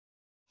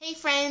Hey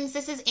friends,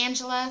 this is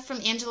Angela from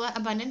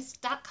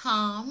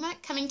ANJELABUNDANCE.com,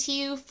 coming to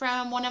you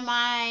from one of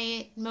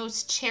my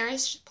most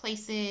cherished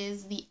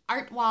places, the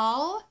art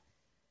wall.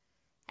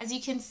 As you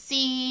can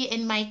see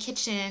in my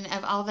kitchen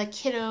of all the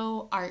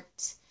kiddo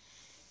art.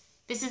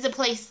 This is a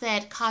place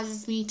that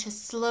causes me to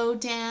slow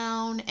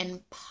down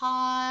and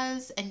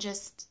pause and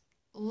just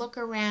look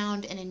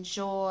around and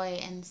enjoy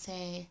and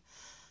say,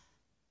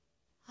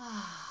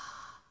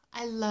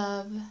 I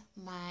love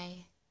my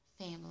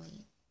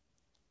family.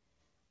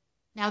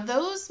 Now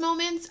those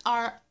moments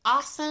are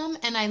awesome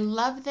and I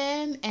love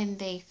them and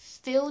they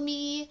fill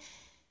me.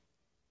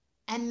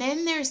 And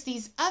then there's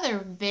these other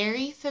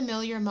very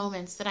familiar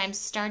moments that I'm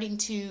starting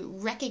to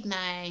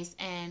recognize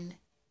and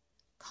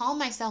call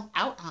myself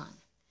out on.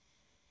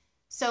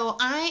 So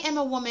I am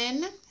a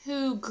woman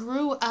who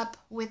grew up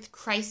with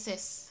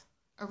crisis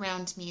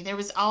around me. There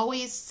was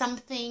always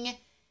something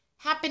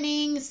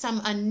happening,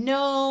 some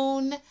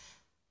unknown.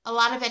 A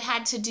lot of it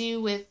had to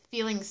do with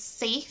feeling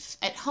safe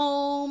at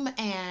home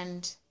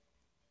and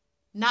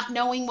not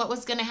knowing what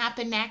was going to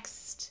happen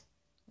next,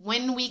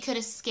 when we could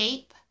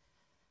escape.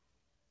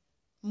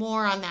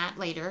 More on that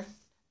later,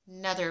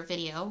 another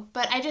video.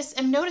 But I just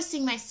am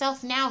noticing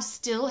myself now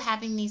still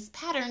having these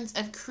patterns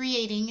of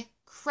creating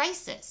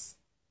crisis.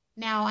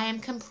 Now I am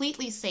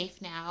completely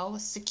safe now,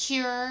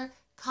 secure,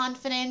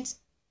 confident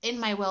in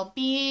my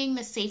well-being,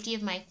 the safety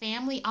of my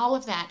family, all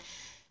of that.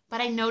 But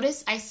I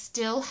notice I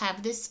still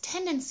have this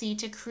tendency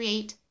to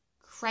create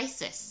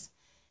crisis.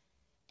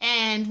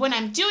 And when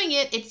I'm doing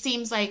it, it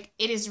seems like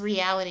it is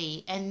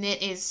reality and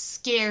it is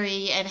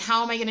scary and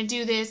how am I going to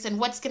do this and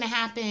what's going to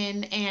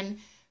happen? And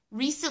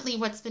recently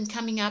what's been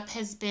coming up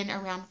has been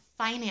around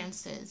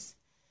finances.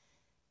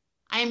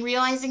 I'm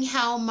realizing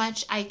how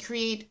much I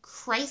create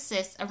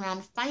crisis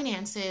around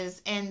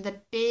finances, and the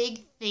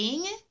big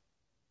thing,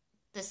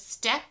 the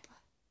step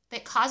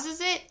that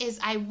causes it is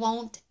I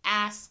won't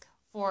ask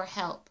for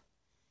help.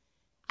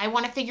 I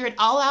want to figure it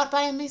all out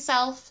by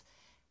myself.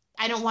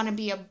 I don't want to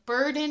be a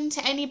burden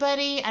to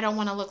anybody. I don't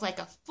want to look like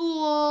a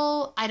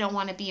fool. I don't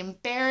want to be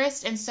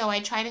embarrassed. And so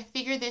I try to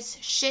figure this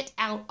shit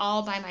out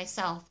all by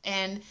myself.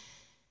 And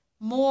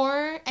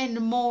more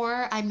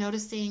I'm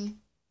noticing,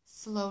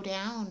 slow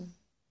down.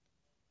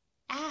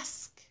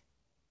 Ask.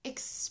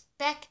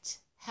 Expect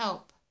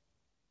help.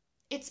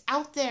 It's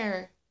out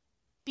there.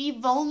 Be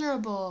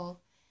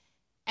vulnerable.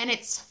 And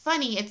it's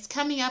funny, it's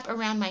coming up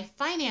around my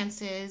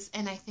finances,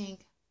 and I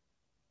think,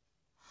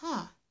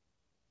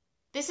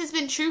 this has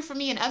been true for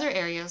me in other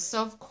areas,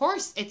 so of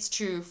course it's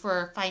true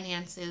for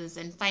finances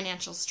and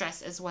financial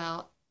stress as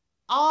well.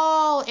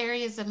 All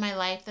areas of my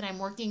life that I'm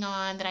working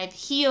on, that I've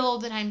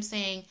healed, that I'm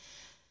saying,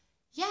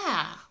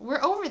 yeah,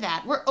 we're over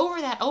that. We're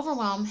over that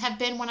overwhelm, have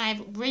been when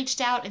I've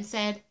reached out and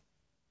said,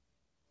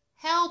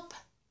 help,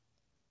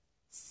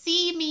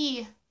 see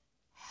me,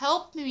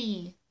 help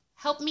me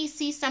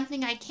see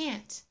something I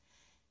can't.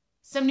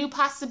 Some new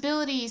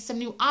possibilities, some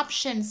new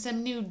options,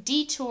 some new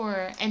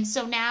detour. And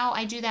so now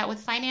I do that with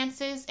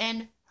finances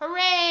and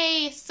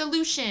hooray,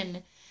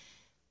 solution.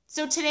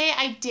 So today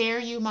I dare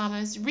you,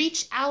 mamas,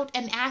 reach out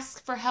and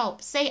ask for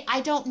help. Say, I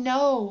don't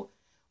know.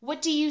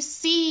 What do you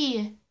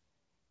see?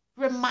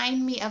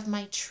 Remind me of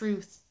my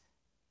truth.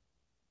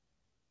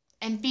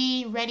 And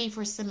be ready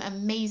for some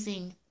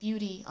amazing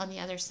beauty on the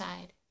other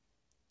side.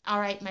 All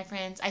right, my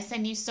friends, I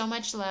send you so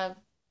much love.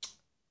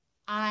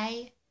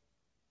 I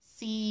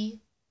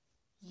see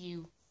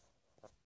you.